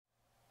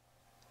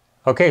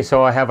Okay,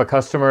 so I have a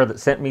customer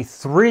that sent me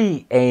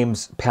 3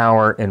 AIMS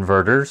power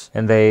inverters,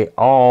 and they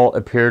all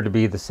appear to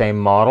be the same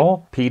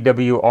model,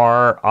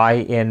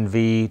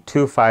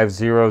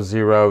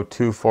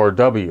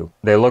 PWRINV250024W.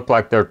 They look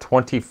like they're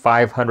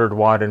 2500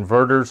 watt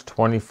inverters,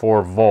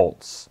 24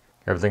 volts.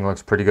 Everything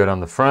looks pretty good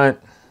on the front.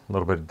 A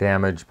little bit of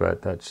damage,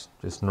 but that's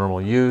just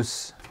normal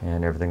use,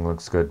 and everything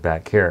looks good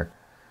back here.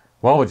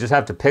 Well, we'll just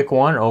have to pick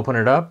one, open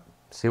it up,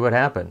 see what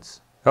happens.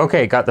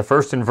 Okay, got the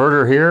first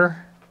inverter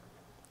here.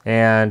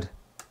 And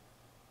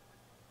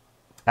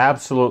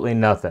absolutely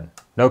nothing.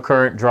 No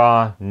current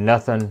draw,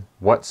 nothing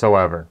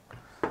whatsoever.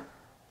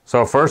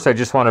 So first I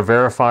just want to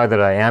verify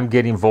that I am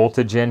getting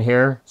voltage in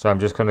here. So I'm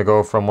just going to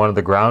go from one of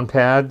the ground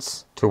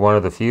pads to one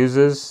of the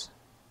fuses.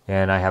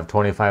 And I have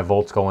 25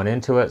 volts going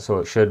into it, so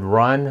it should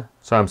run.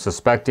 So I'm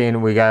suspecting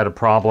we got a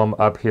problem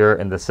up here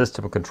in the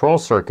system control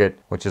circuit,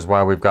 which is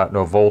why we've got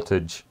no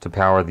voltage to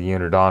power the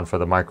unit on for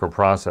the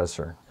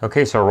microprocessor.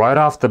 Okay, so right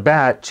off the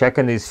bat,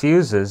 checking these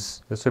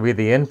fuses, this would be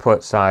the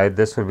input side,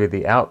 this would be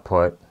the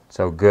output.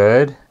 So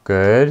good,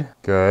 good,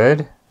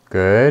 good,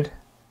 good,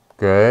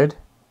 good,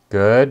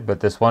 good, but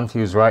this one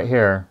fuse right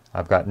here,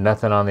 I've got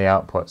nothing on the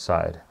output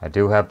side. I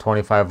do have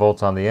 25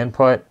 volts on the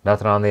input,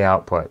 nothing on the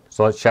output.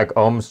 So let's check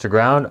ohms to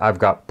ground. I've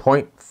got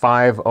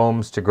 0.5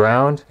 ohms to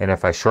ground, and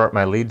if I short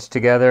my leads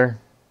together,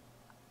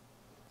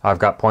 I've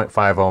got 0.5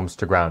 ohms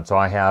to ground. So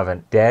I have a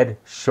dead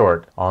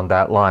short on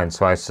that line.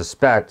 So I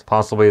suspect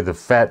possibly the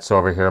FETs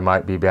over here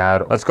might be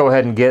bad. Let's go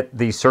ahead and get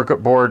the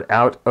circuit board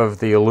out of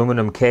the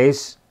aluminum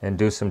case and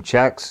do some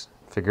checks.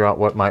 Figure out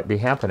what might be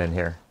happening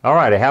here. All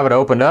right, I have it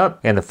opened up,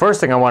 and the first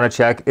thing I want to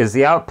check is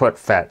the output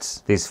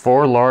FETs. These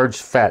 4 large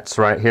FETs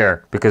right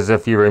here, because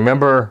if you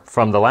remember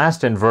from the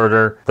last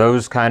inverter,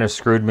 those kind of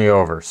screwed me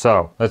over.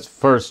 So let's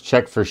first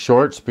check for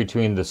shorts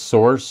between the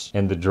source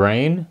and the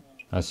drain.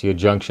 I see a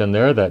junction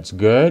there, that's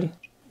good.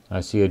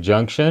 I see a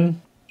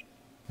junction,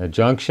 and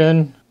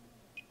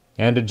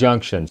a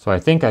junction. So I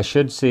think I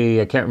should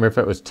see, I can't remember if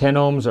it was 10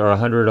 ohms or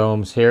 100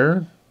 ohms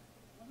here,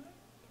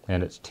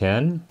 and it's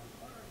 10.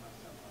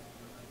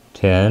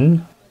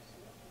 10,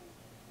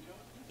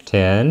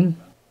 10,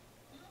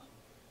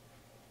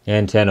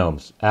 and 10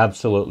 ohms.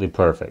 Absolutely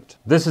perfect.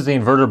 This is the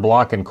inverter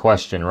block in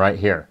question right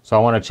here. So I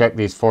want to check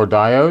these 4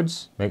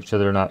 diodes, make sure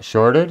they're not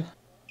shorted.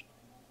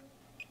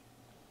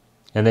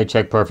 And they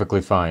check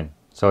perfectly fine.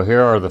 So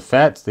here are the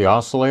FETs, the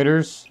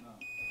oscillators.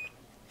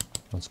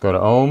 Let's go to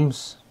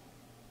ohms,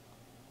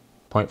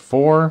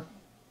 0.4.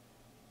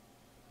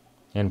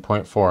 and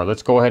 0.4.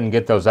 Let's go ahead and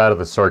get those out of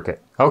the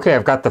circuit. Okay,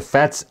 I've got the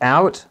FETs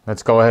out.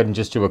 Let's go ahead and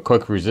just do a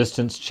quick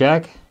resistance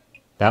check.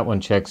 That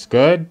one checks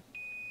good.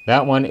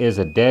 That one is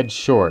a dead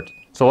short.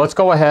 So let's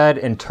go ahead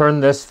and turn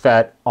this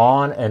FET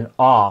on and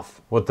off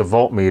with the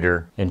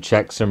voltmeter and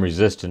check some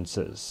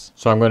resistances.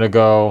 So I'm going to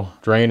go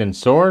drain and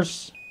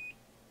source.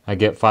 I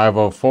get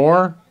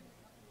 504.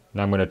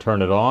 Now I'm going to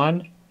turn it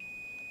on.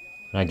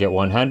 And I get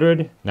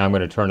 100. Now I'm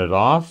going to turn it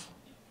off.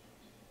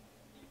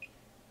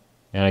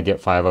 And I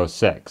get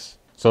 506.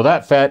 So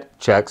that FET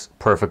checks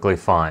perfectly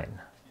fine.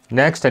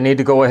 Next, I need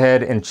to go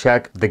ahead and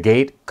check the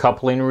gate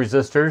coupling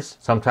resistors.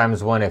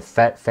 Sometimes when a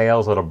FET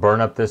fails, it'll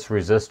burn up this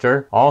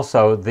resistor.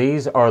 Also,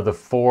 these are the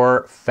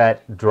 4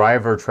 FET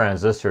driver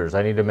transistors.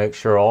 I need to make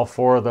sure all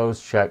 4 of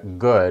those check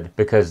good,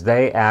 because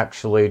they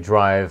actually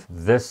drive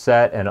this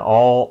set and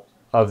all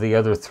of the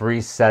other 3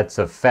 sets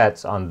of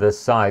FETs on this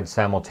side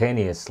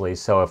simultaneously.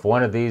 So if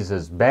one of these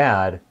is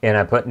bad and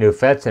I put new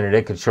FETs in it,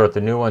 it could short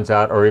the new ones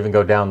out or even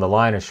go down the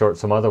line and short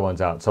some other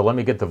ones out. So let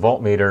me get the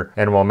voltmeter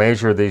and we'll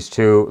measure these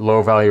 2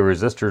 low value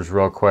resistors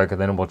real quick,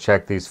 and then we'll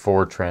check these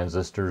 4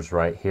 transistors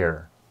right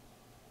here.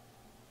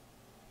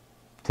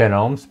 10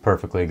 ohms,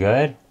 perfectly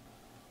good.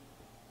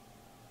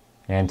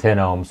 And 10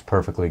 ohms,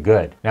 perfectly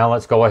good. Now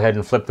let's go ahead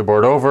and flip the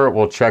board over.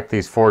 We'll check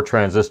these 4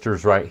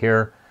 transistors right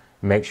here.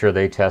 Make sure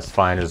they test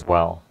fine as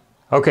well.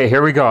 Okay,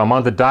 here we go. I'm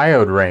on the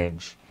diode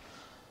range.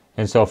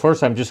 And so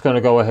first I'm just going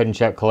to go ahead and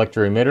check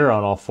collector emitter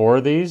on all 4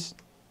 of these.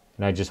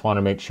 And I just want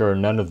to make sure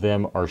none of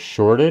them are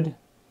shorted.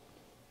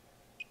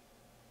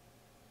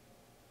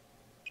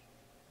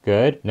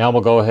 Good. Now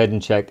we'll go ahead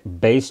and check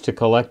base to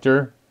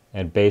collector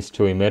and base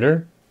to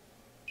emitter.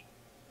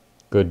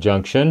 Good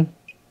junction.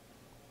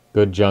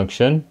 Good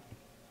junction.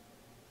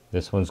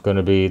 This one's going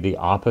to be the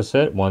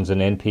opposite. One's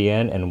an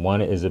NPN and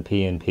one is a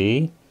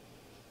PNP.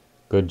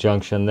 Good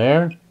junction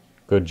there,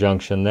 good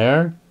junction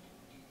there,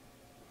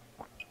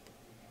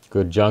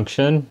 good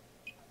junction,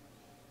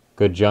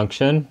 good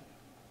junction,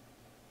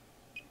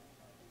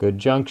 good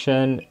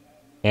junction,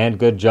 and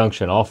good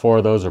junction. All 4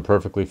 of those are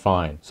perfectly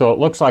fine. So it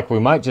looks like we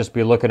might just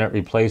be looking at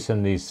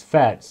replacing these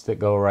FETs that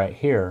go right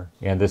here,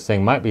 and this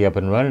thing might be up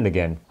and running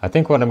again. I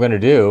think what I'm going to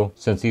do,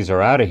 since these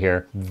are out of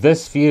here,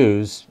 this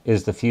fuse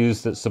is the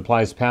fuse that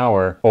supplies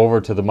power over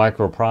to the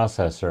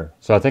microprocessor.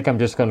 So I think I'm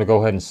just going to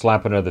go ahead and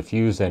slap another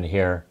fuse in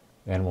here,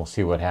 and we'll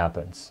see what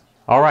happens.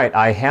 All right,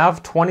 I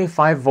have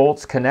 25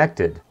 volts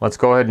connected. Let's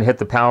go ahead and hit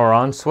the power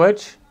on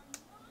switch.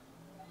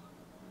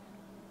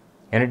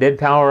 And it did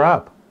power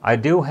up. I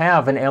do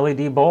have an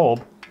LED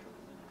bulb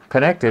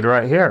connected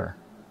right here.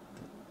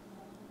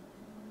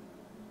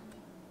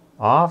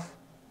 off,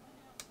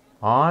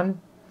 on.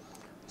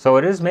 So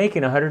it is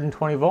making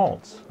 120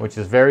 volts, which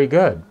is very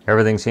good.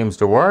 Everything seems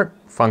to work.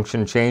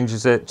 Function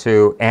changes it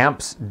to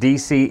amps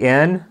DC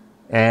in,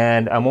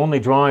 and I'm only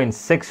drawing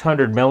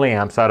 600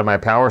 milliamps out of my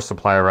power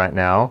supply right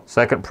now.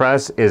 Second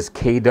press is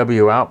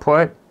kW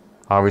output.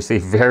 Obviously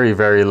very,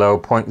 very low,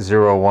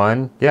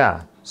 0.01.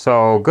 Yeah,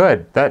 so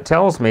good. That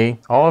tells me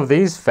all of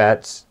these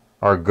FETs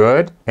are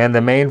good, and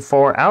the main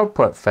 4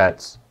 output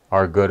FETs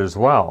are good as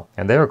well.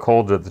 And they are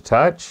cold to the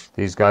touch.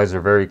 These guys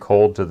are very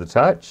cold to the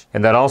touch.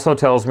 And that also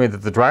tells me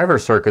that the driver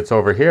circuits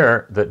over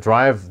here that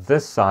drive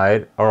this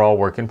side are all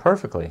working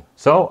perfectly.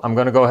 So I'm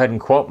going to go ahead and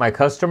quote my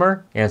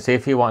customer and see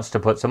if he wants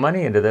to put some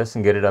money into this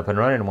and get it up and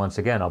running once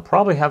again. I'll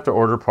probably have to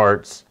order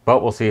parts,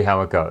 but we'll see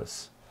how it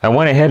goes. I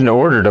went ahead and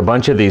ordered a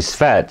bunch of these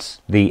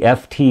FETs, the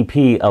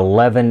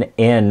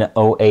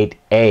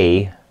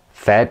FTP11N08A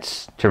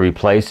FETs to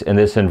replace in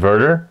this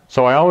inverter.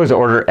 So I always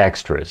order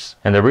extras.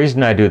 And the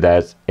reason I do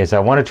that is I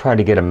want to try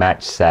to get a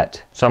match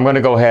set. So I'm going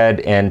to go ahead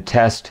and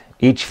test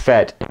each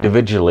FET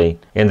individually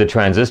in the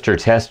transistor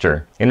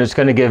tester. And it's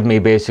going to give me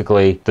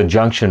basically the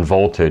junction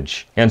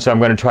voltage. And so I'm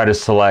going to try to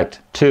select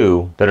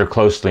 2 that are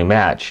closely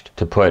matched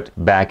to put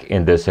back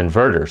in this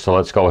inverter. So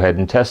let's go ahead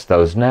and test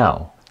those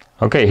now.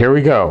 Okay, here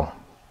we go.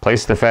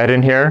 Place the FET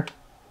in here.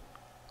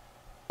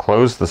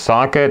 Close the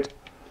socket.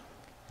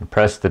 And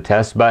press the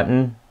test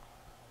button.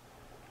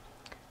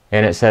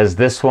 And it says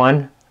this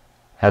one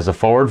has a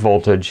forward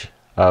voltage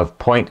of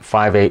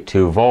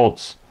 0.582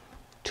 volts,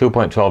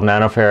 2.12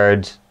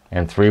 nanofarads,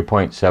 and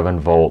 3.7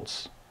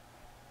 volts.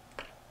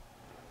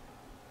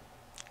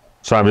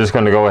 So I'm just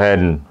going to go ahead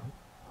and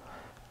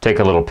take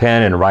a little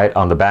pen and write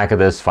on the back of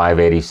this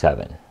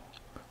 587.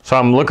 So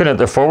I'm looking at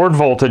the forward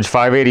voltage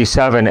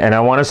 587, and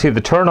I want to see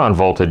the turn-on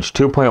voltage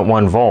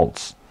 2.1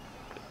 volts.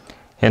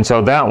 And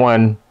so that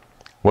one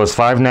was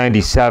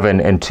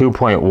 597 and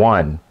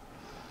 2.1.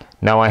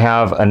 Now I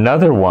have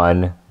another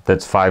one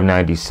that's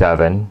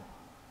 597.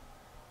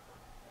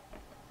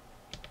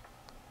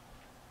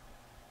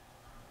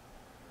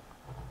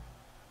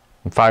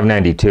 And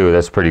 592,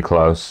 that's pretty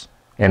close.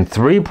 And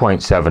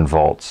 3.7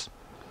 volts.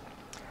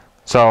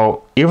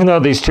 So even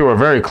though these two are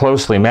very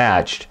closely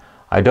matched,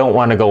 I don't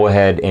want to go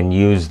ahead and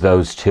use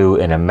those two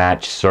in a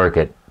matched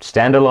circuit.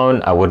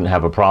 Standalone, I wouldn't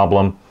have a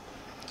problem.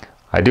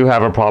 I do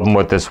have a problem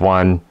with this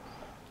one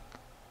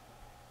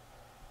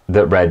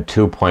that read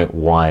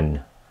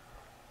 2.1.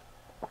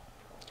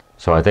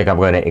 So I think I'm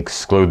going to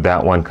exclude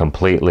that one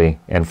completely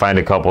and find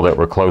a couple that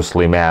were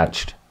closely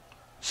matched.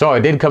 So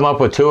I did come up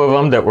with 2 of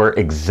them that were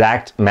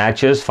exact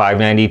matches,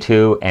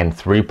 592 and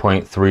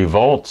 3.3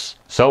 volts.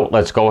 So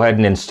let's go ahead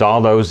and install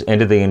those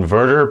into the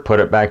inverter, put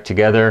it back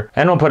together,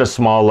 and we'll put a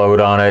small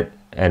load on it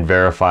and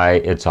verify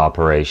its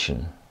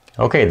operation.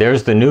 Okay,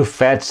 there's the new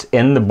FETs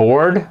in the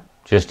board.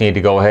 Just need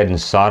to go ahead and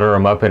solder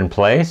them up in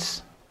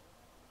place.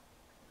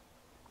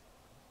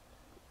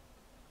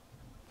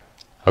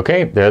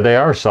 Okay, there they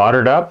are,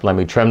 soldered up. Let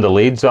me trim the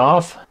leads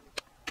off.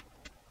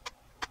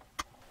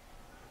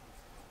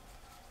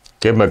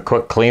 Give them a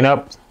quick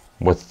cleanup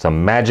with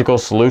some magical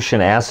solution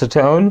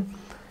acetone.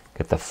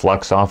 Get the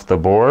flux off the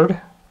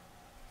board.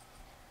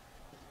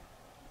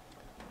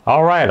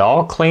 All right,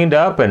 all cleaned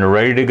up and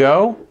ready to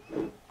go.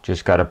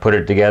 Just got to put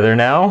it together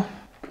now.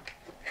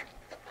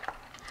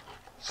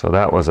 So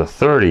that was a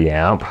 30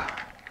 amp.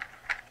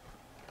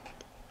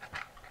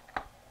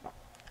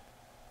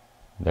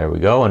 There we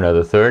go,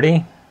 another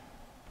 30.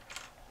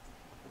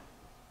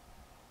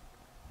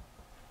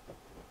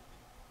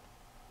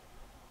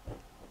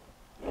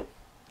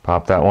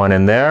 Pop that one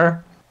in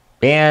there.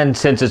 And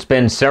since it's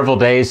been several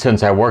days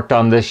since I worked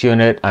on this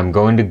unit, I'm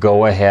going to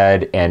go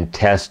ahead and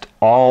test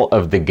all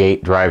of the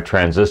gate drive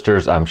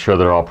transistors. I'm sure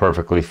they're all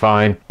perfectly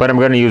fine, but I'm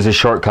going to use a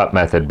shortcut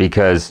method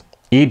because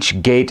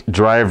each gate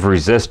drive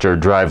resistor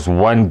drives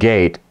one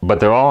gate, but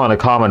they're all on a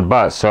common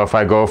bus. So if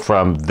I go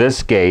from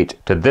this gate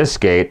to this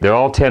gate, they're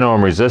all 10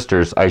 ohm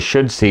resistors. I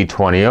should see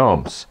 20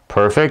 ohms.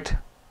 Perfect,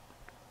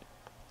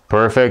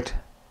 perfect,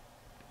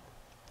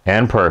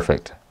 and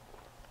perfect.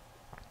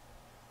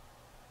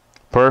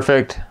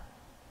 Perfect,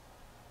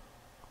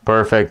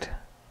 perfect,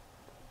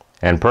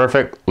 and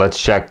perfect.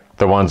 Let's check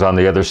the ones on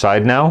the other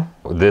side now.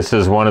 This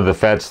is one of the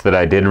FETs that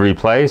I did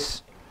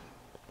replace.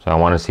 So I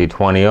want to see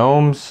 20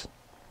 ohms,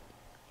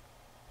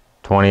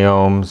 20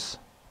 ohms,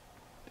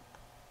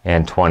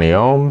 and 20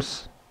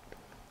 ohms.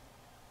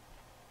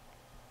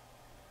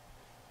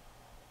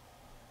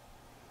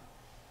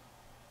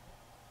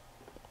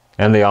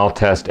 And they all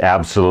test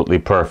absolutely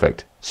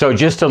perfect. So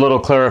just a little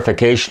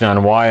clarification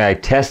on why I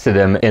tested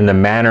them in the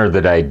manner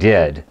that I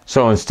did.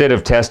 So instead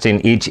of testing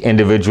each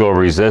individual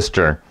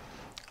resistor,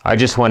 I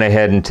just went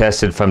ahead and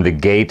tested from the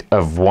gate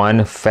of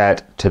one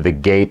FET to the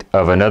gate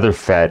of another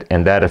FET,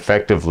 and that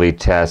effectively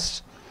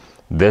tests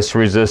this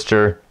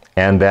resistor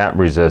and that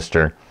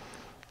resistor.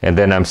 And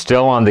then I'm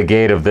still on the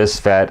gate of this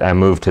FET, I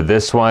move to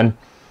this one.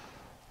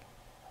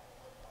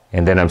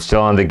 And then I'm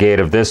still on the gate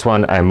of this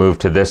one, I move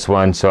to this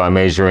one. So I'm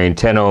measuring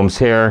 10 ohms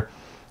here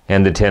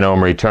and the 10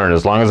 ohm return.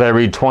 As long as I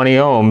read 20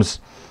 ohms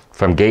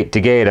from gate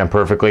to gate, I'm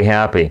perfectly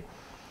happy.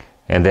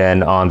 And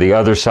then on the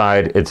other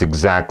side, it's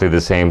exactly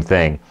the same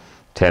thing.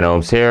 10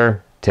 ohms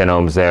here, 10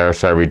 ohms there.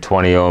 So I read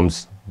 20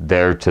 ohms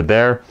there to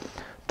there,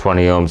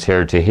 20 ohms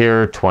here to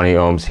here, 20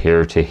 ohms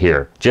here to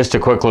here. Just a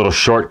quick little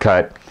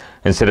shortcut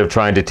instead of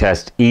trying to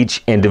test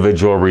each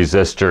individual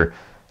resistor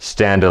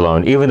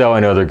standalone. Even though I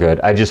know they're good,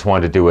 I just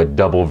want to do a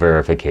double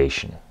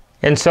verification.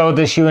 And so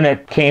this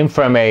unit came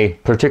from a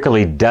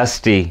particularly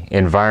dusty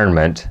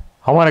environment.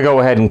 I want to go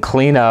ahead and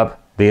clean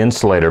up the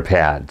insulator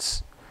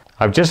pads.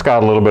 I've just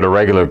got a little bit of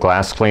regular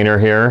glass cleaner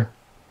here,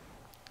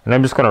 and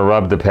I'm just going to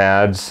rub the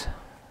pads.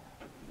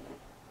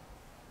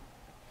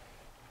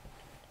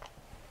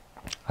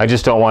 I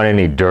just don't want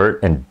any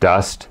dirt and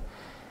dust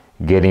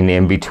getting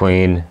in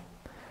between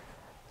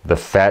the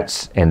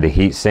FETs and the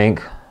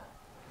heatsink.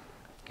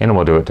 And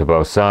we'll do it to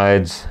both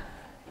sides.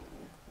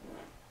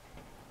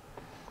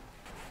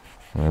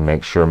 Let me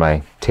make sure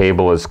my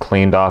table is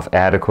cleaned off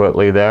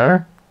adequately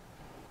there,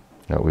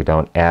 that we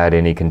don't add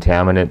any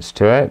contaminants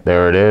to it.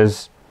 There it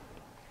is,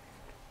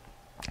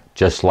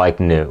 just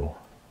like new.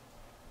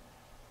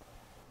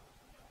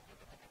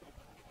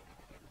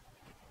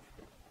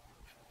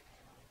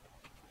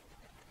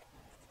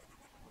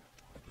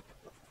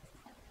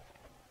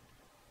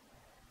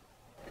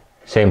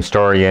 Same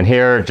story in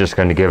here, just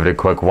going to give it a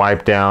quick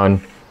wipe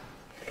down.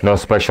 No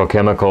special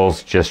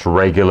chemicals, just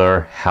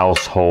regular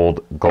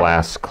household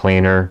glass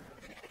cleaner.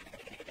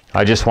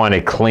 I just want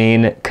a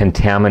clean,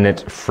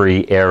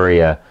 contaminant-free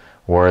area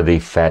where the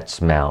FETs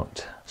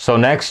mount. So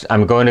next,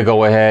 I'm going to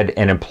go ahead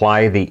and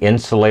apply the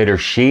insulator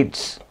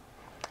sheets.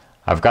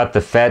 I've got the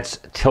FETs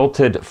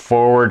tilted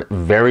forward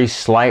very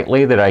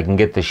slightly that I can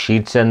get the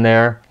sheets in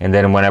there. And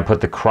then when I put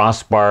the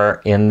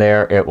crossbar in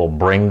there, it will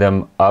bring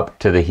them up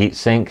to the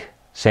heatsink.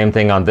 Same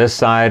thing on this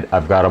side.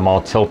 I've got them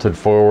all tilted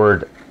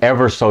forward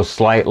ever so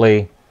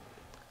slightly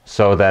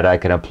so that I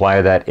can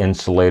apply that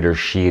insulator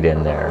sheet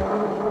in there.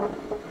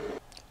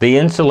 The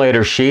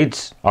insulator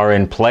sheets are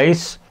in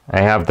place.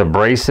 I have the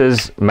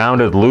braces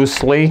mounted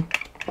loosely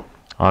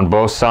on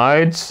both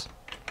sides,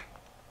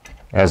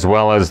 as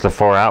well as the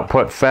 4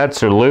 output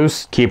FETs are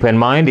loose. Keep in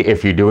mind,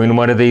 if you're doing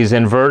one of these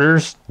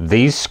inverters,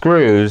 these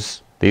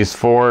screws, these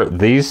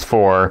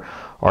four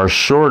are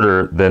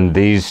shorter than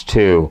these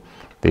 2.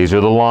 These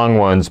are the long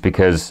ones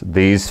because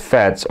these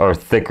FETs are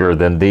thicker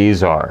than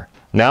these are.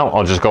 Now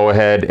I'll just go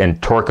ahead and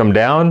torque them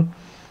down.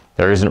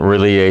 There isn't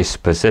really a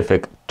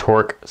specific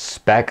torque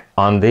spec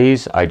on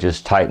these. I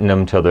just tighten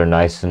them till they're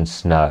nice and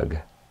snug.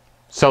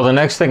 So the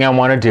next thing I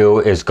want to do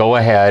is go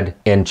ahead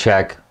and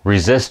check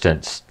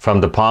resistance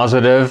from the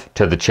positive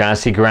to the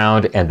chassis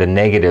ground and the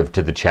negative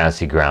to the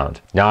chassis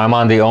ground. Now I'm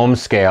on the ohm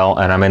scale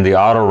and I'm in the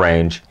auto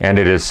range, and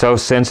it is so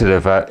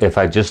sensitive. If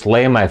I just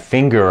lay my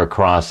finger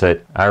across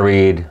it, I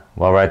read,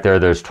 well, right there,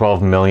 there's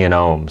 12 million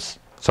ohms.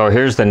 So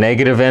here's the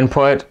negative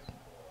input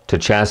to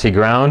chassis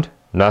ground,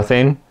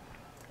 nothing.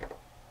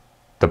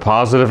 The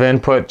positive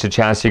input to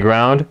chassis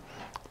ground,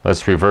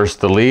 let's reverse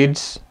the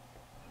leads.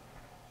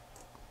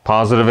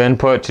 Positive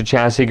input to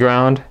chassis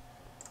ground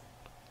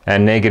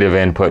and negative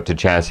input to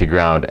chassis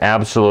ground.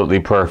 Absolutely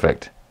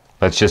perfect.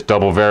 Let's just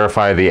double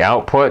verify the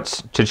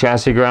outputs to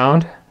chassis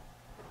ground.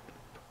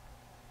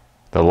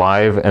 The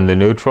live and the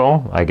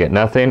neutral, I get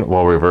nothing.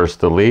 We'll reverse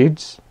the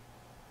leads.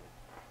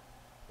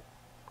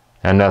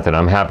 And nothing.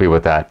 I'm happy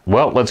with that.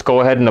 Well, let's go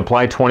ahead and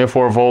apply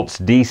 24 volts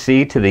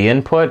DC to the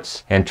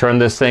inputs and turn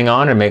this thing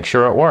on and make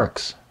sure it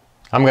works.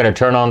 I'm going to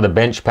turn on the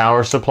bench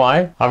power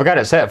supply. I've got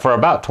it set for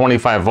about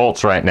 25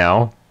 volts right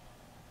now.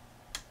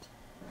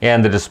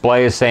 And the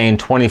display is saying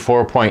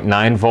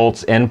 24.9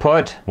 volts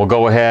input. We'll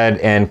go ahead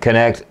and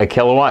connect a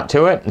kilowatt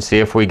to it and see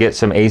if we get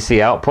some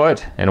AC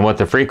output and what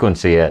the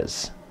frequency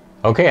is.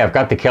 Okay, I've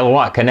got the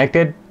kilowatt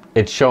connected.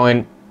 It's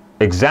showing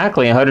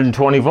exactly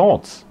 120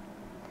 volts.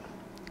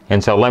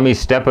 And so let me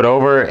step it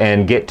over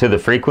and get to the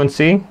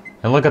frequency.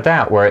 And look at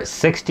that, we're at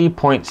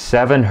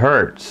 60.7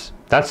 hertz.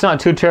 That's not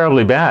too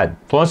terribly bad.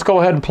 So let's go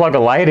ahead and plug a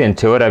light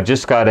into it. I've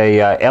just got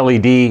a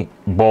LED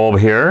bulb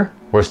here.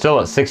 We're still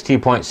at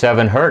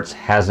 60.7 hertz,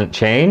 hasn't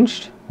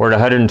changed. We're at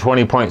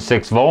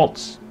 120.6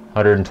 volts,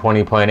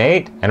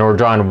 120.8, and we're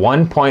drawing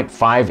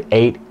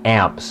 1.58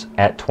 amps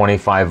at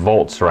 25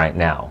 volts right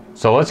now.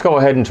 So let's go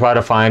ahead and try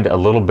to find a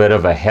little bit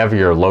of a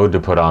heavier load to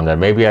put on there.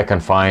 Maybe I can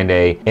find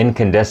a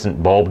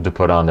incandescent bulb to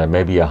put on there,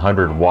 maybe a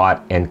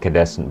 100-watt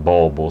incandescent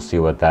bulb. We'll see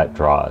what that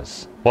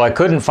draws. Well, I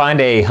couldn't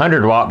find a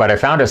 100-watt, but I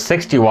found a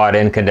 60-watt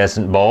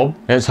incandescent bulb.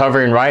 And it's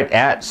hovering right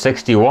at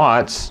 60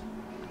 watts.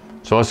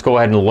 So let's go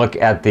ahead and look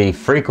at the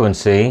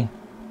frequency.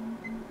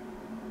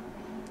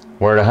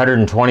 We're at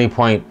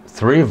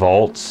 120.3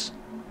 volts.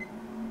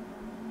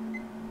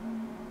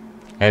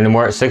 And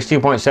we're at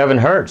 60.7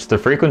 hertz. The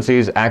frequency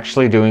is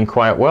actually doing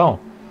quite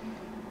well.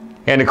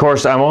 And of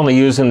course, I'm only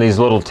using these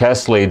little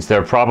test leads.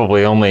 They're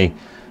probably only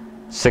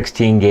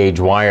 16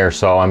 gauge wire,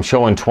 so I'm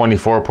showing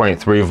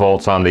 24.3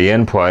 volts on the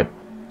input.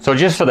 So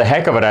just for the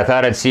heck of it, I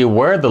thought I'd see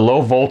where the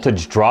low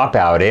voltage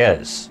dropout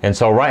is. And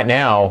so right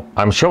now,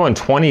 I'm showing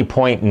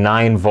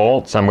 20.9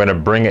 volts. I'm going to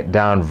bring it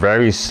down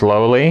very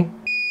slowly.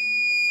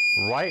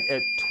 Right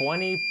at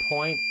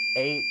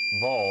 20.8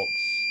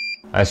 volts,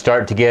 I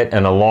start to get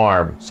an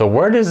alarm. So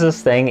where does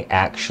this thing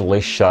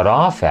actually shut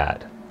off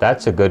at?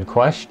 That's a good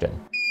question.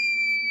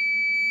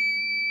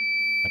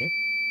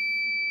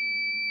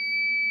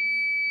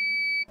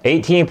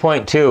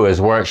 18.2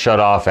 is where it shut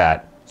off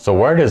at. So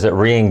where does it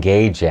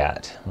re-engage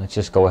at? Let's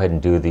just go ahead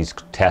and do these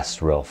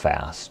tests real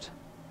fast.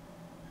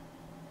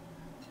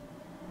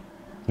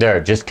 There,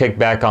 it just kicked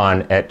back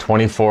on at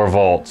 24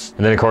 volts.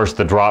 And then of course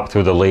the drop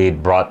through the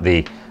lead brought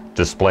the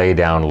display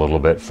down a little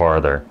bit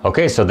farther.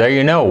 Okay, so there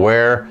you know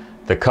where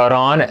the cut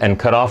on and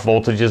cut off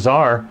voltages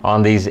are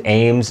on these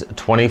AIMS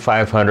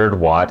 2500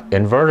 watt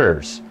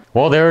inverters.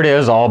 Well, there it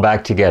is, all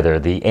back together.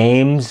 The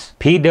AIMS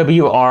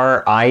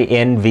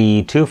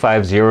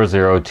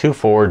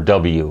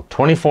PWRINV250024W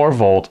 24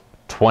 volt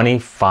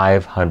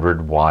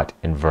 2500 watt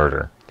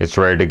inverter. It's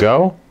ready to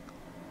go.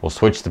 We'll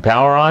switch the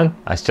power on.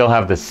 I still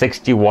have the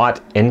 60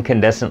 watt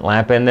incandescent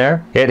lamp in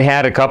there. It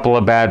had a couple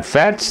of bad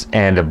FETs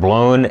and a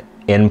blown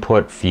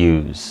input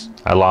fuse.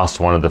 I lost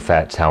one of the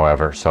FETs,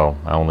 however, so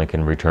I only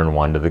can return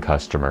one to the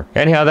customer.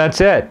 Anyhow, that's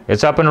it.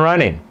 It's up and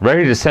running,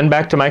 ready to send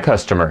back to my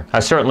customer.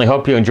 I certainly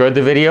hope you enjoyed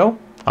the video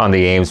on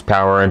the AIMS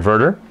power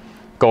inverter.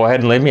 Go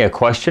ahead and leave me a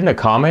question, a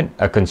comment,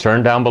 a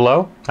concern down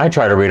below. I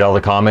try to read all the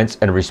comments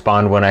and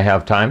respond when I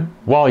have time.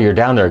 While you're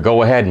down there,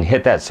 go ahead and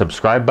hit that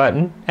subscribe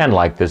button and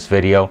like this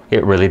video.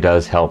 It really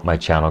does help my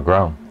channel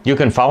grow. You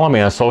can follow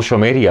me on social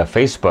media,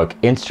 Facebook,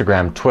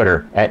 Instagram,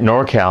 Twitter at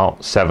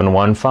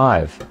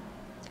NorCal715.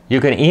 You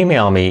can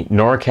email me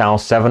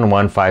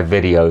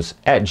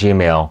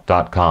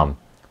norcal715videos@gmail.com.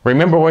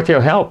 Remember, with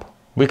your help,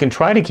 we can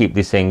try to keep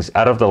these things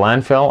out of the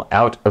landfill,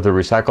 out of the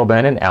recycle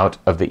bin, and out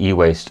of the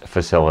e-waste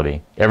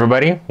facility.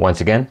 Everybody,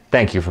 once again,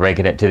 thank you for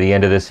making it to the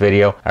end of this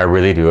video. I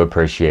really do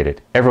appreciate it.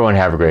 Everyone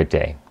have a great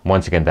day.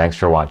 Once again, thanks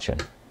for watching.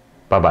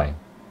 Bye-bye.